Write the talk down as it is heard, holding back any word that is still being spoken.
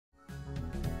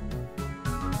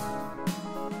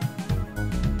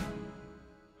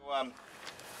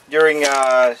During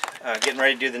getting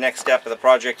ready to do the next step of the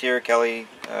project here, Kelly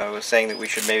was saying that we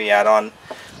should maybe add on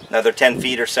another 10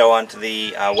 feet or so onto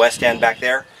the west end back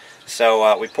there.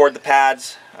 So we poured the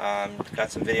pads,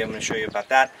 got some video I'm going to show you about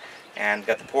that, and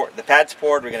got the pads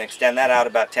poured. We're going to extend that out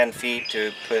about 10 feet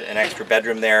to put an extra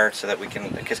bedroom there so that we can,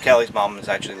 because Kelly's mom is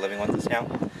actually living with us now.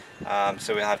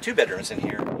 So we'll have 2 bedrooms in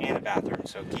here and a bathroom,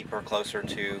 so keep her closer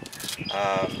to,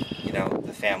 you know,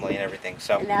 the family and everything.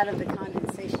 So and out of the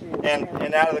condensation.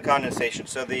 And out of the condensation.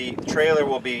 So the trailer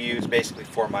will be used basically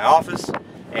for my office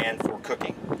and for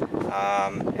cooking,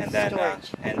 and then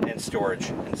storage. And storage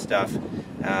and stuff.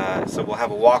 So we'll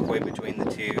have a walkway between the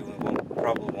two. We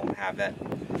probably won't have that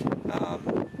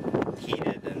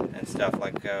heated and stuff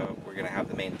like we're going to have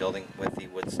the main building with the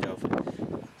wood stove.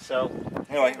 So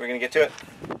anyway, we're going to get to it.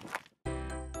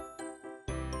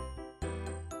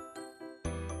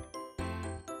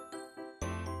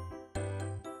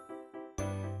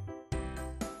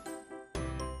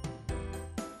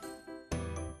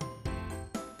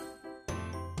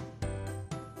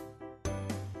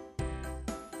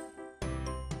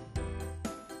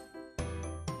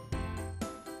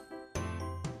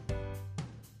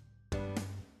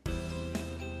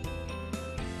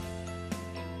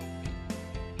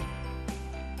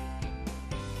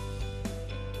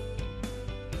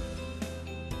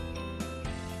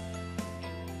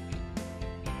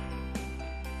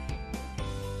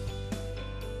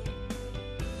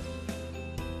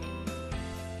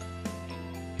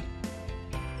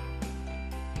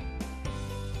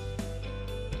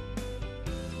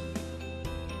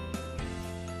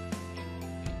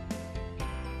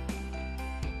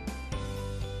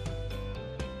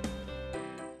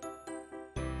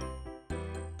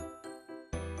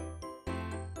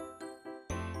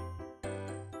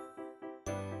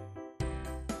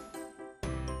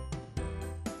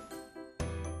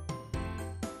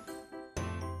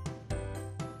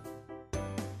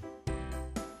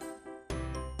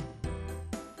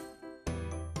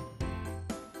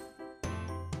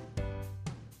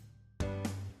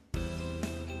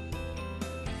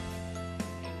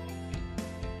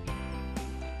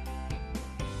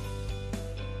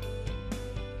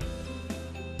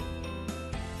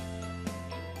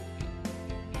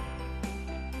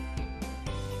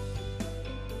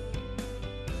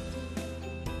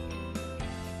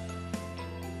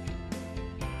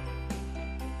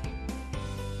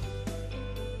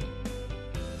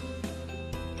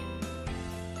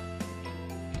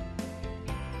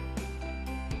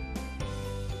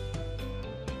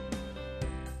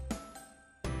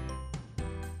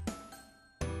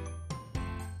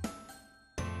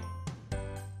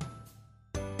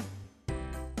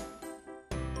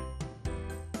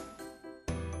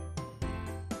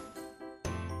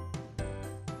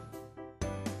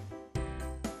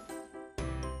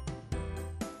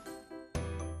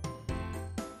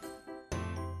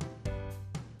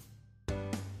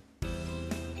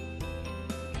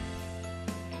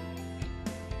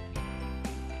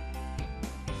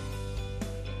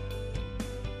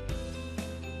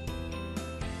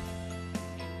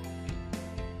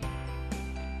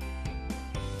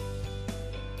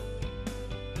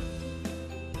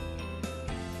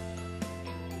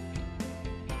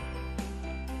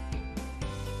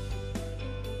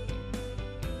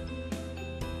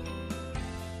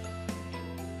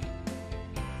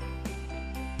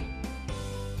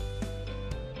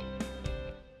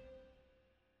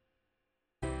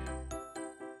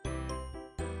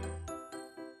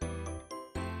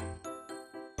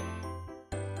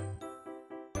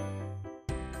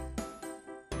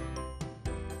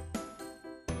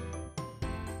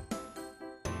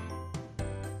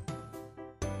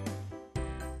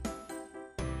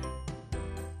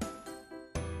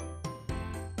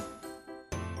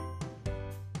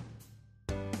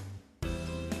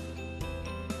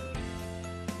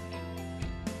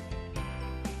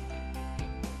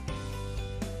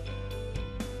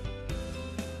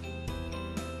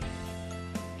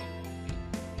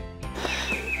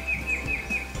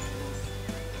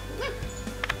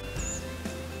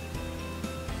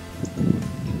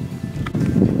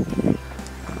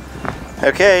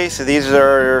 Okay, so these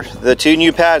are the 2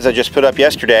 new pads I just put up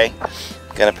yesterday.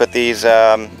 Gonna put these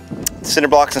cinder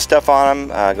blocks and stuff on them,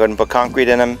 go ahead and put concrete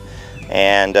in them,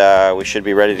 and we should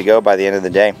be ready to go by the end of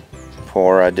the day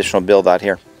for additional build out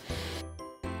here.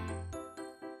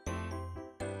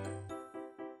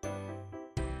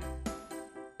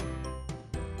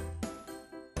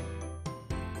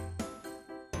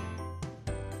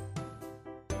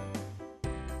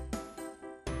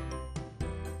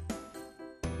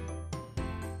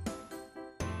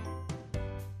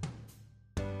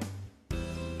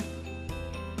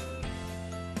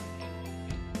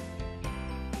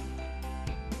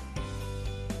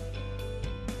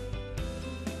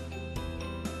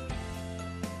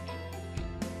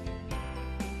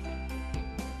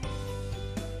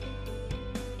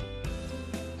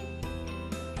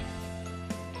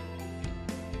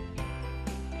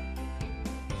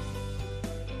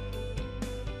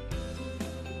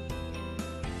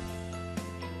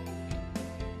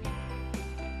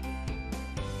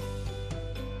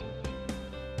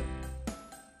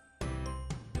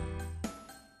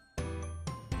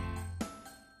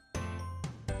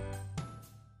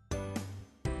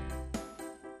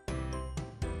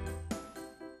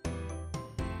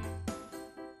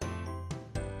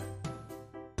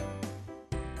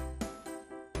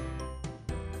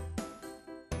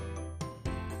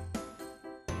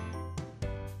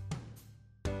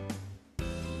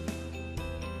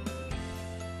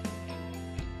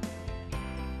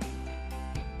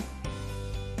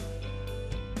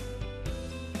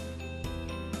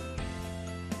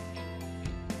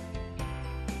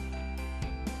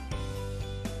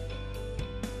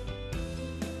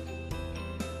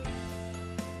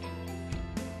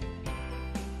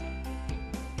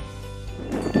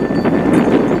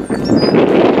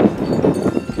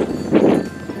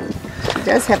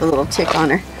 does have a little tick on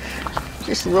her.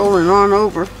 Just roll it on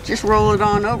over. Just roll it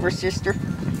on over, sister.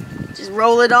 Just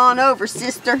roll it on over,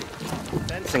 sister.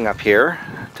 Fencing up here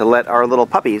to let our little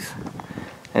puppies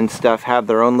and stuff have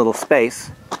their own little space,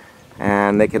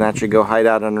 and they can actually go hide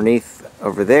out underneath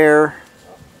over there.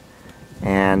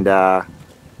 And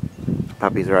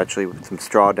puppies are actually with some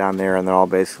straw down there, and they're all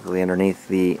basically underneath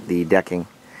the decking.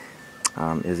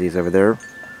 Izzy's over there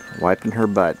wiping her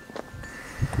butt.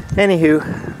 Anywho,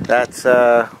 that's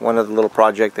one of the little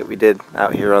project that we did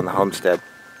out here on the homestead.